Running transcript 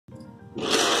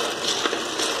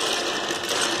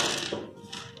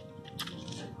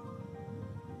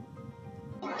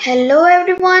Hello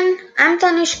everyone, I'm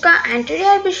Tanishka and today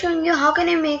I'll be showing you how can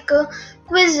I make a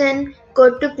quiz in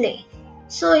QtPi.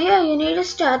 So here you need to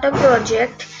start a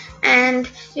project and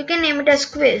you can name it as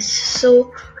quiz.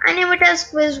 So I name it as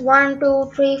quiz 1,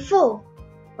 2, 3, 4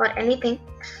 or anything.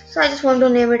 So I just want to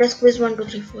name it as quiz 1, 2,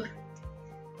 3, 4.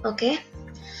 Okay.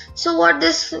 So what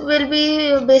this will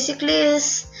be basically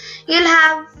is you'll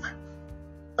have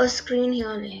a screen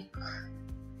here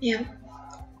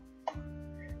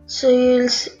So you'll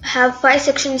have 5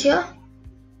 sections here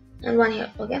and 1 here.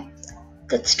 Okay,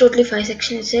 that's totally 5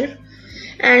 sections itself.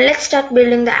 And let's start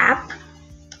building the app.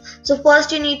 So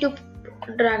first you need to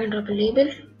drag and drop a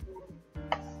label,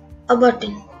 a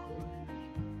button.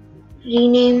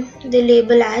 Rename the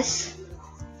label as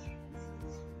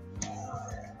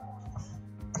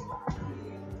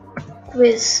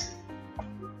quiz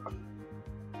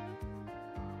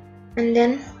and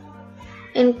then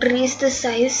increase the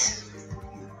size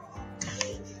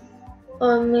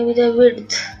or maybe the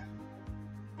width.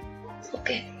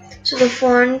 Okay, so the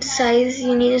font size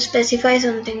you need to specify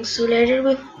something, so let it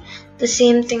be the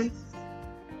same thing.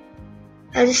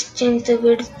 I'll just change the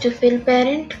width to fill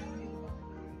parent,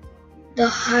 the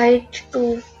height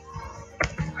to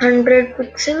 100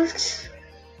 pixels,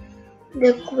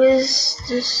 the quiz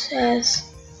this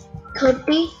as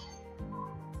 30,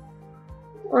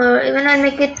 or even I'll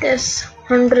make it as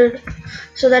 100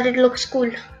 so that it looks cool.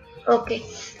 Okay,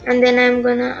 and then I'm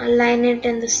gonna align it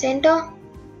in the center,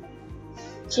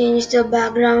 change the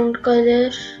background color,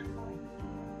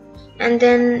 and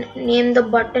then name the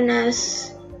button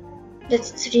as,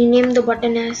 let's rename the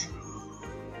button as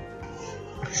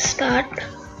start.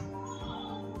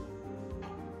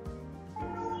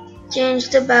 Change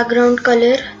the background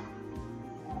color.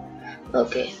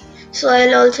 Okay, so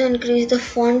I'll also increase the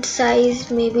font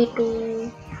size maybe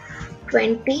to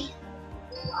 20.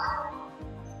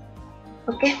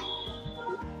 Okay,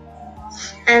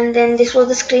 and then this was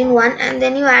the screen 1, and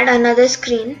then you add another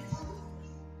screen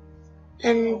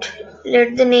and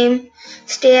let the name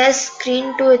stay as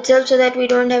screen 2 itself so that we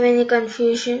don't have any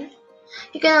confusion.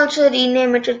 You can also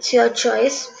rename it, it's your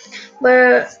choice.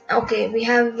 But okay, we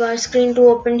have screen 2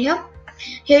 open here.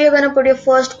 Here you're gonna put your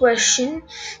first question.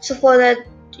 So for that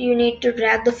you need to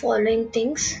drag the following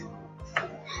things: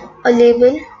 a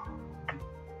label,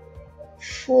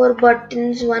 4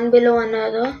 buttons one below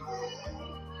another,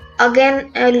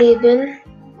 again a label,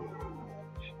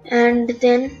 and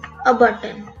then a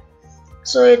button.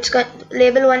 So it's got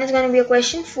label 1 is going to be a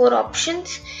question, 4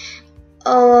 options,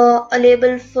 a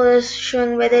label first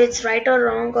showing whether it's right or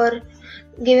wrong or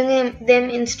giving them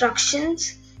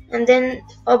instructions, and then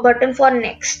a button for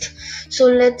next. So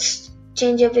let's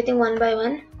change everything one by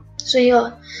one. So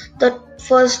here the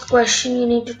first question you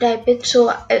need to type it, so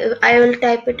I will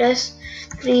type it as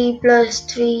 3 plus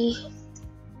 3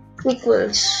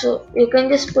 equals, so you can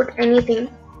just put anything,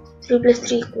 3 plus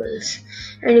 3 equals,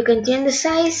 and you can change the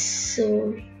size,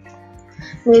 so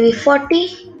maybe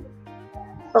 40.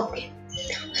 Okay,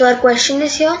 so our question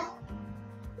is here,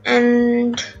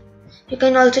 and you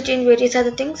can also change various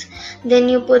other things. Then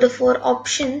you put the 4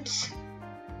 options.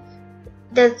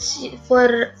 That's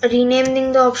for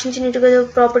renaming the options, you need to go to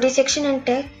the property section and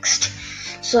text.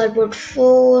 So I'll put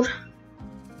 4.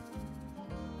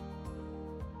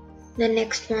 The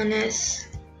next one is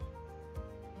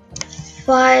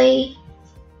 5.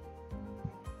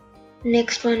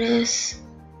 Next one is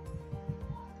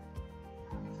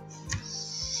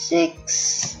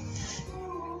 6.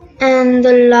 And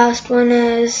the last one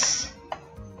is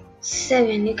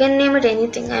 7. You can name it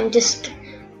anything. I'm just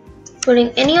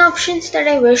putting any options that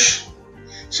I wish.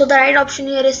 So the right option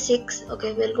here is 6.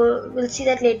 Okay, we'll see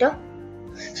that later.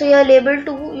 So your label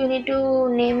 2, you need to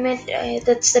name it,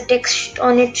 that's the text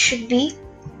on it should be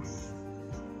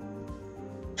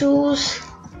choose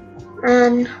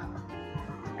an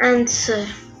answer.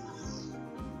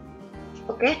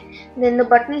 Okay, then the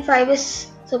button 5 is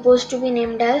supposed to be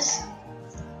named as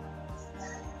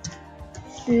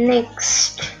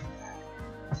next.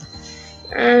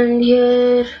 And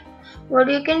here what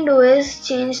you can do is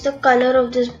change the color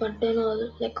of this button,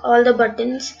 or like all the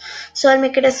buttons. So I'll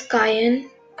make it as cyan,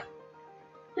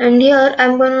 and here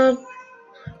I'm gonna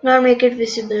not make it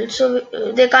visible, so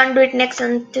they can't do it next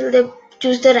until they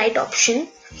choose the right option.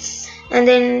 And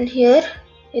then here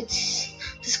it's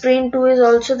the screen 2 is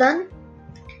also done,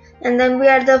 and then we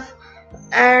add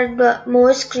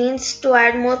more screens to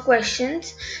add more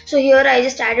questions. So here I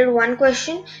just added 1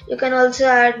 question. You can also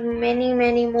add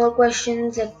many more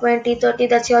questions, like 20, 30,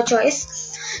 that's your choice.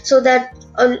 So that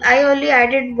I only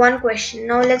added 1 question.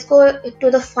 Now let's go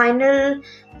to the final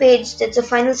page, that's the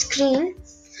final screen.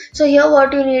 So here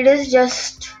what you need is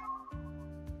just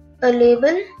a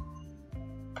label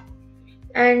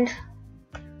and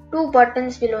 2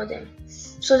 buttons below them.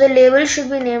 So the label should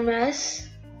be named as,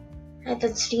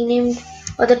 that's renamed,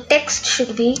 or the text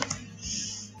should be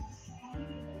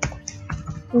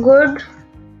good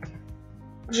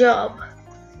job.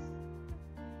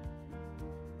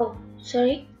 Oh,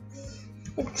 sorry,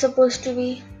 it's supposed to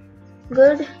be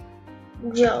good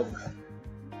job.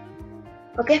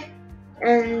 Okay,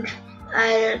 and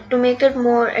to make it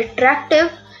more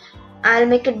attractive, I'll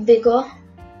make it bigger.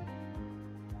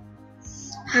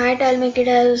 Height, I'll make it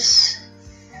as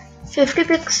 50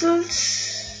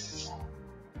 pixels,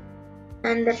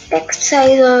 and the text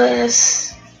size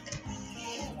is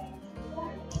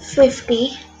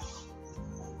 50.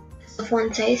 The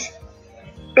font size,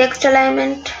 text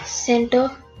alignment center,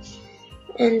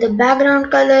 and the background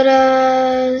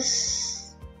color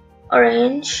is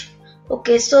orange.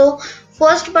 Okay, so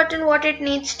first button, what it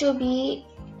needs to be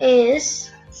is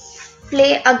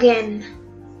play again.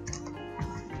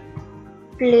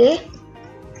 Play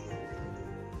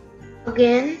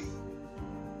again.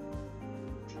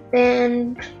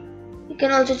 Then you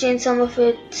can also change some of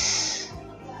its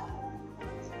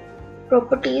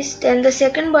properties. Then the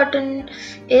second button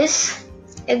is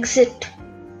exit,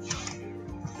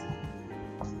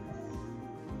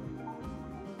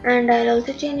 and I'll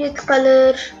also change its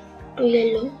color to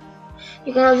yellow.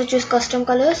 You can also choose custom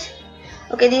colors.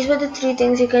 Okay, these were the 3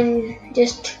 things. You can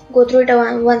just go through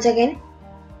it once again.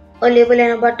 A label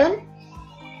and a button,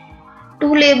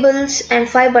 2 labels and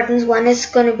 5 buttons. One is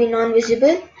going to be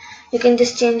non-visible. You can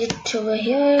just change it over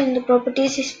here in the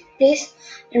properties place,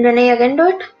 and when I again do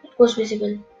it, it goes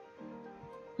visible.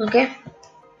 Okay,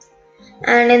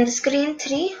 and in the screen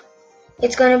 3,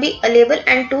 it's going to be a label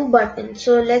and 2 buttons.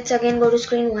 So let's again go to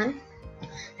screen 1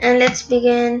 and let's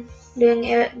begin doing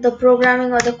the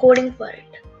programming or the coding for it.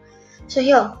 So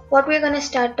here, what we're going to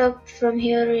start up from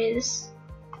here is,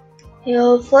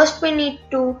 here first we need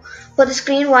to, for the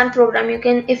screen 1 program, you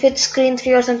can, if it's screen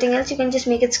 3 or something else, you can just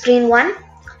make it screen 1,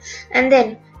 and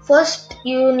then first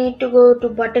you need to go to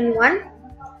button 1.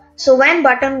 So when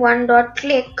button 1 dot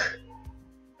click,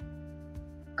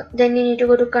 then you need to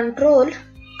go to control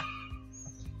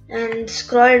and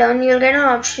scroll down. You'll get an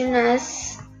option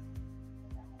as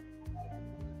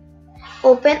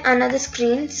open another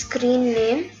screen, screen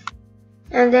name,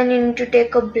 and then you need to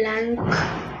take a blank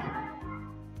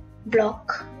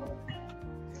block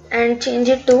and change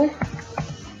it to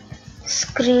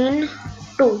screen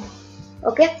 2.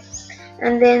 Okay,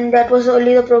 and then that was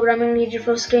only the programming needed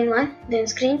for screen 1. Then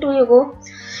screen 2,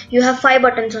 you have 5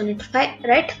 buttons on it, 5,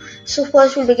 right? So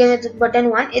first we'll begin with button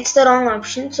 1. It's the wrong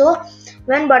option. So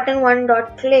when button 1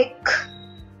 dot click,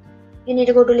 you need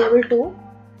to go to label 2,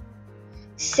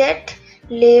 set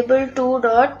label 2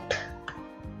 dot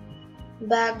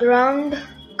background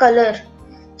color.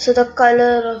 So the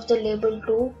color of the label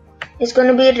 2 is going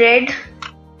to be red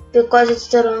because it's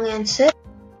the wrong answer.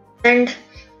 And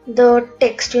the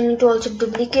text, you need to also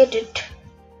duplicate it.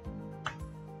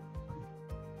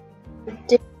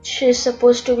 This is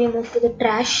supposed to be moved to the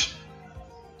trash,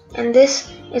 and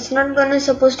this, it's not gonna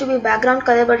supposed to be background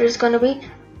color, but it's gonna be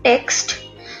text.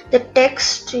 The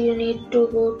text, you need to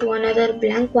go to another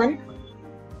blank one,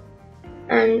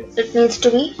 and it needs to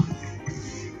be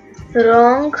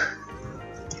wrong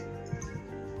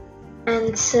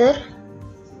answer.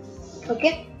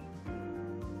 Okay,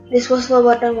 this was for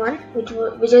button 1,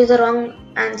 which is the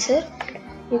wrong answer.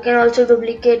 You can also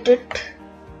duplicate it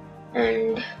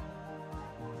and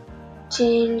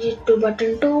change it to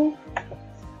button 2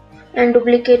 and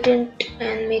duplicate it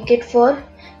and make it for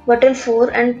button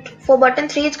 4, and for button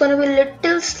 3 it's going to be a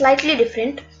little slightly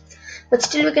different, but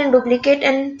still we can duplicate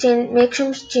and make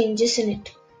some changes in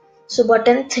it. So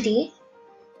button 3,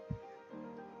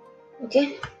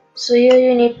 okay, so here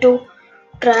you need to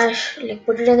trash, like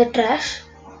put it in the trash,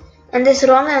 and this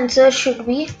wrong answer should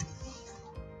be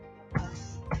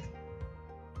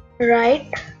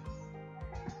right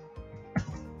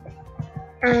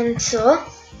answer.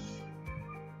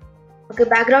 Okay,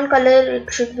 background color,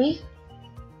 it should be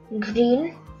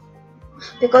green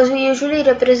because we usually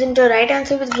represent a right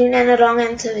answer with green and a wrong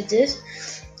answer with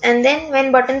this. And then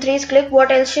when button 3 is clicked,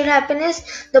 what else should happen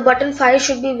is the button 5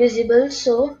 should be visible.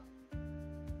 So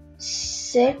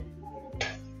set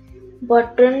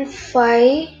button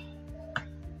 5,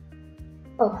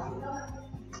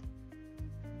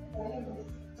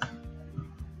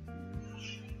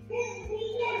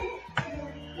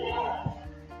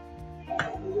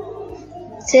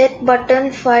 set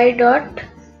button 5 dot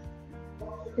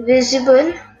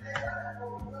visible.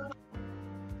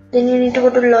 Then you need to go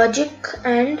to logic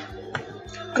and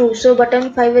true, so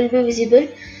button 5 will be visible.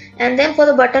 And then for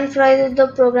the button phrase, the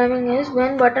programming is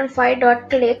when button 5 dot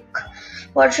click,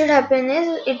 what should happen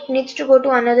is it needs to go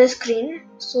to another screen.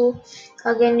 So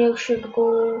again you should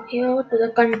go here to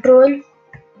the control,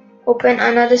 open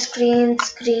another screen,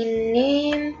 screen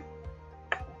name,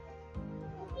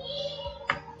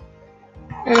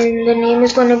 and the name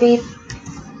is going to be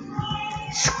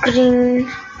screen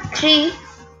 3.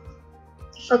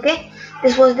 Okay,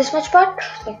 this was this much part,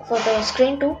 like for the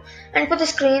screen 2, and for the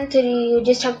screen 3 you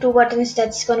just have 2 buttons.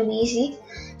 That's going to be easy.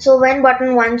 So when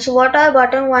button 1, so what our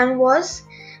button 1 was,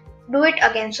 do it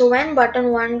again. So when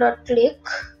button 1 dot click,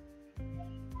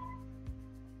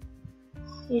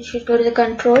 you should go to the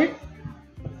control,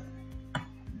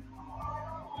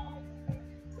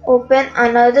 open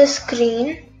another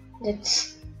screen,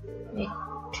 that's wait,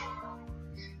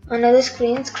 another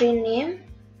screen, screen name,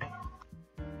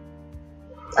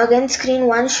 again screen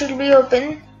 1 should be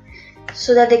open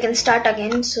so that they can start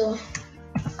again. So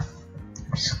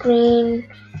screen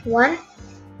 1,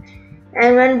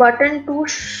 and when button 2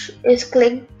 is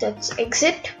clicked, that's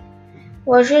exit.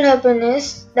 What should happen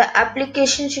is the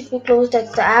application should be closed,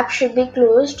 that the app should be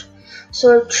closed.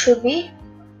 So it should be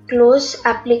close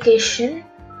application.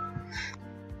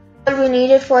 All we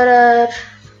needed for our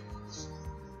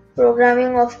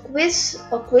programming of quiz.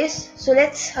 So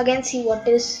let's again see what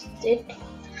is it.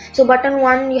 So button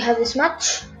 1 you have this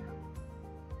much,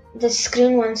 the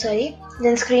screen 1, sorry,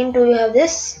 then screen 2 you have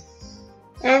this,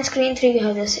 and screen 3 you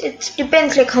have this. It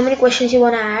depends like how many questions you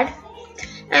want to add,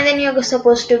 and then you're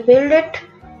supposed to build it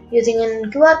using a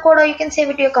QR code, or you can save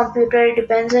it to your computer. It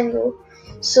depends on you.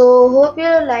 So hope you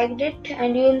liked it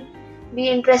and you'll be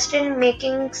interested in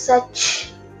making such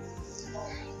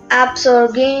apps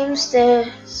or games there.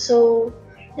 So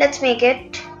let's make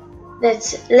it,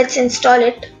 let's install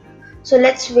it. So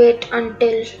let's wait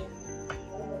until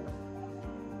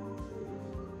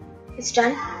it's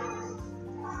done.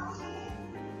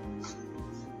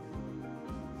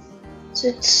 So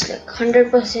it's like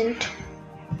 100%,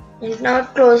 and now it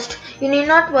closed. You need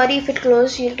not worry if it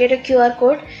closed, you'll get a QR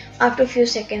code after a few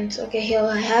seconds. Okay, here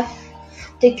I have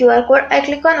the QR code. I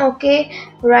click on OK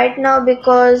right now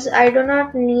because I do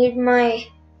not need my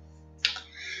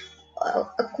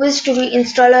a quiz to be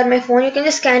installed on my phone. You can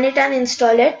just scan it and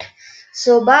install it.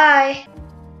 So bye.